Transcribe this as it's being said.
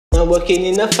I'm working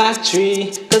in a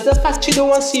factory, cause the factory don't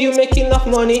want to see you making enough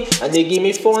money. And they give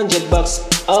me 400 bucks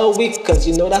a week, cause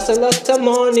you know that's a lot of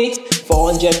money.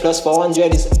 400 plus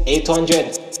 400 is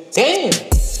 800. Damn,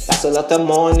 that's a lot of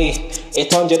money.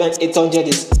 800 and 800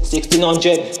 is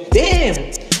 1600.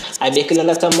 Damn, I'm making a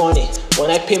lot of money. When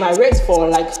I pay my rent for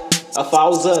like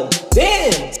 1,000.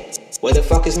 Damn, where the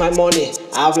fuck is my money?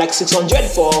 I have like 600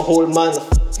 for a whole month.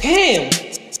 Damn,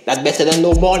 that's better than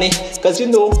no money. Cause you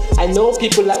know, I know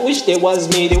people that wish they was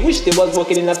me. They wish they was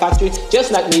working in a factory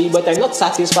just like me, but I'm not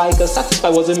satisfied, cause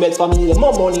satisfied wasn't meant for me. The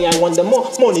more money I want, the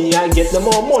more money I get. The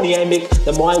more money I make,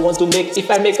 the more I want to make. If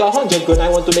I make 100 grand, I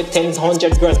want to make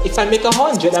 100 grand. If I make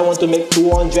 100, I want to make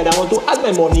 200. I want to add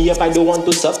my money if I don't want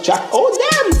to subtract. Oh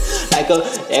damn, like a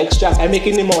extract. I'm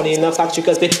making the money in a factory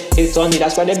cause they hate on me.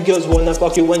 That's why them girls wanna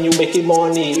fuck you when you making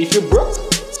money. If you broke,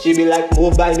 she be like,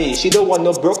 move by me. She don't want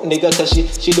no broke nigga cause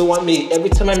she don't want me. Every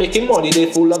time I'm making money, they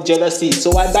full of jealousy.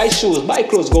 So I buy shoes, buy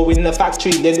clothes, go in the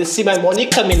factory. Then they see my money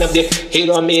coming up, they hate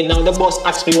on me. Now the boss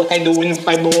asks me what I do with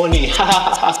my money. Ha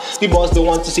ha ha. The boss don't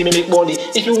want to see me make money.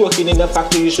 If you're working in the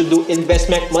factory, you should do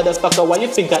investment. Motherfucker, why you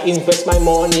think I invest my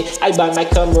money? I buy my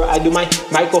camera, I do my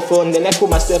microphone, then I put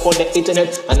myself on the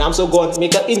internet. And I'm so gonna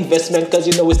make an investment cause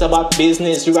you know it's about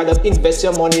business. You rather invest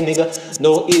your money, nigga.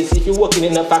 No is. If you're working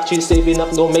in a factory, saving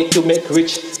up, no make you make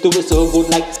rich. Do it so good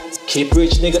like keep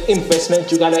rich, nigga. Investment,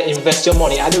 you gotta invest your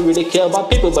money. I don't really care about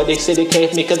people, but they say they care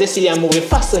for me cause they see I'm moving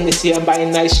fast and they see I'm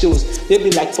buying nice shoes. They be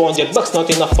like 400 bucks, not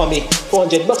enough for me.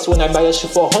 400 bucks when I buy a shoe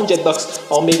for 100 bucks.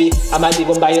 Or maybe I might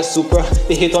even buy a Supra.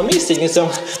 They hate on me singing some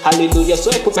hallelujah. So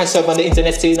I put myself on the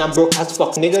internet saying I'm broke as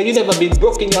fuck. Nigga, you never been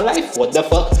broke in your life? What the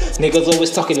fuck? Niggas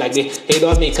always talking like they hate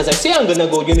on me cause I say I'm gonna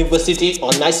go university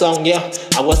on nice song, yeah.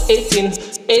 I was 18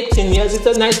 years, it's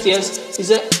a nice years. It's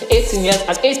a 18 years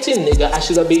and 18 nigga, I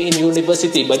should have been in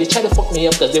university. But they try to fuck me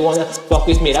up cause they wanna fuck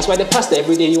with me. That's why the pastor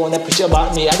every day you wanna preach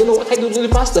about me. I don't know what I do to the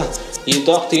pastor. You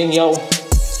talking, yo.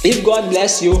 If God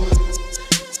bless you,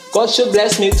 God should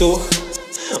bless me too.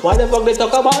 Why the fuck they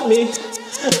talk about me?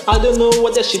 I don't know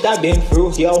what the shit I've been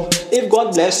through, yo. If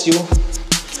God bless you,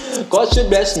 God should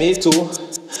bless me too.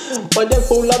 But they're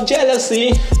full of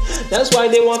jealousy. That's why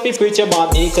they want to preach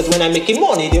about me. Cause when I'm making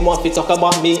money, they want to talk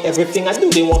about me. Everything I do,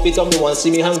 they want to talk. They want to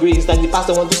see me hungry. It's like the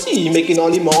pastor want to see you making all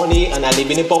the money and I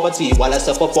living in poverty. While I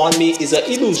suffer upon me is an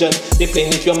illusion. They playing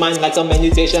with your mind like a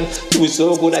meditation. Do it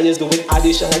so good, I just do it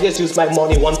addition. I just use my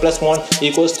money, 1 + 1 =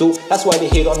 2. That's why they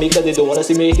hate on me, cause they don't want to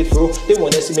see me make it through. They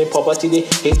want to see me in poverty, they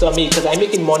hate on me. Cause I'm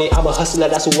making money, I'm a hustler,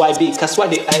 that's who I be. That's why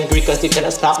they angry, cause they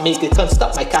cannot stop me. They can't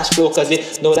stop my cash flow, cause they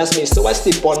know that's me. So I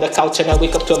sleep on the couch and I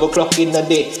wake up 12 o'clock in the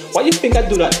day. Why you think I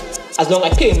do that? As long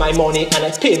as I pay my money and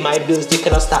I pay my bills, they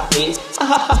cannot stop me.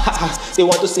 They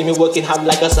want to see me working hard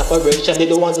like a separation. They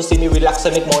don't want to see me relax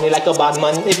and make money like a bad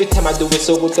man. Every time I do it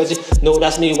so good cause you know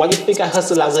that's me. Why you think I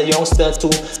hustle as a youngster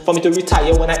too? For me to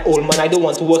retire when I old man, I don't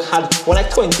want to work hard. When I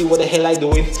 20, what the hell I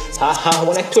doing?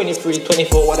 When I 23,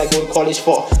 24, what I go to college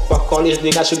for? For college,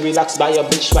 nigga should relax, buy a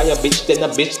bitch, then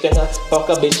a bitch, then a fuck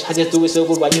a bitch. I just do it so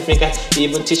good. Why you think I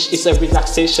even teach? It's a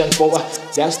relaxation for a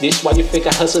that's this. Why you think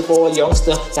I hustle for a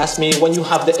youngster? That's me. When you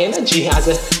have the energy as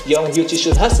a young youth, you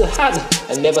should hustle hard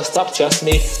and never stop, trust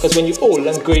me. Cause when you old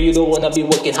and grey, you don't wanna be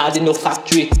working hard in no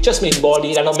factory. Just make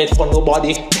body, that not meant for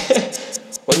nobody.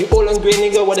 When you old and grey,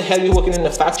 nigga, what the hell you working in the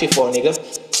factory for, nigga?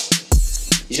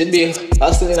 You should be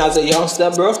hustling as a youngster,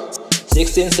 bro.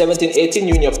 16, 17, 18,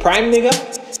 you in your prime, nigga.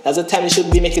 That's the time you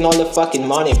should be making all the fucking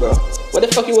money, bro. What the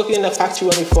fuck you working in the factory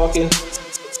when you fucking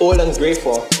old and grey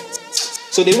for?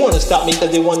 So they want to stop me cause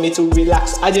they want me to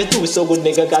relax. I just do it so good,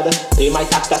 nigga, gotta pay my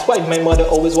tax. That's why my mother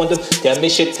always want to tell me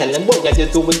shit. Tell them, boy, I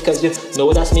just do it cause you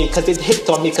know that's me. Cause they hate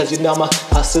on me cause you know I'm a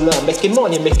hustler. Making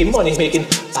money, making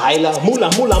piler.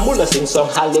 Mula, sing song,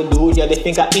 hallelujah. They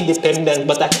think I'm independent,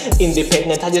 but I'm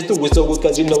independent. I just do it so good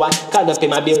cause you know I gotta pay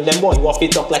my bill. Them boy want to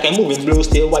talk like I'm moving blue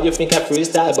still. Why you think I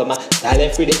freestyle? But my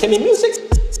talent free. They tell me music.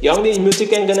 Young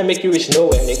music ain't gonna make you rich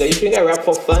nowhere, nigga. You think I rap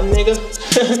for fun, nigga?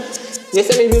 They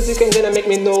say me music ain't gonna make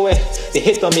me nowhere. They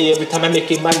hate on me every time I'm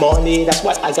making my money. That's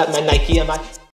why I got my Nike and my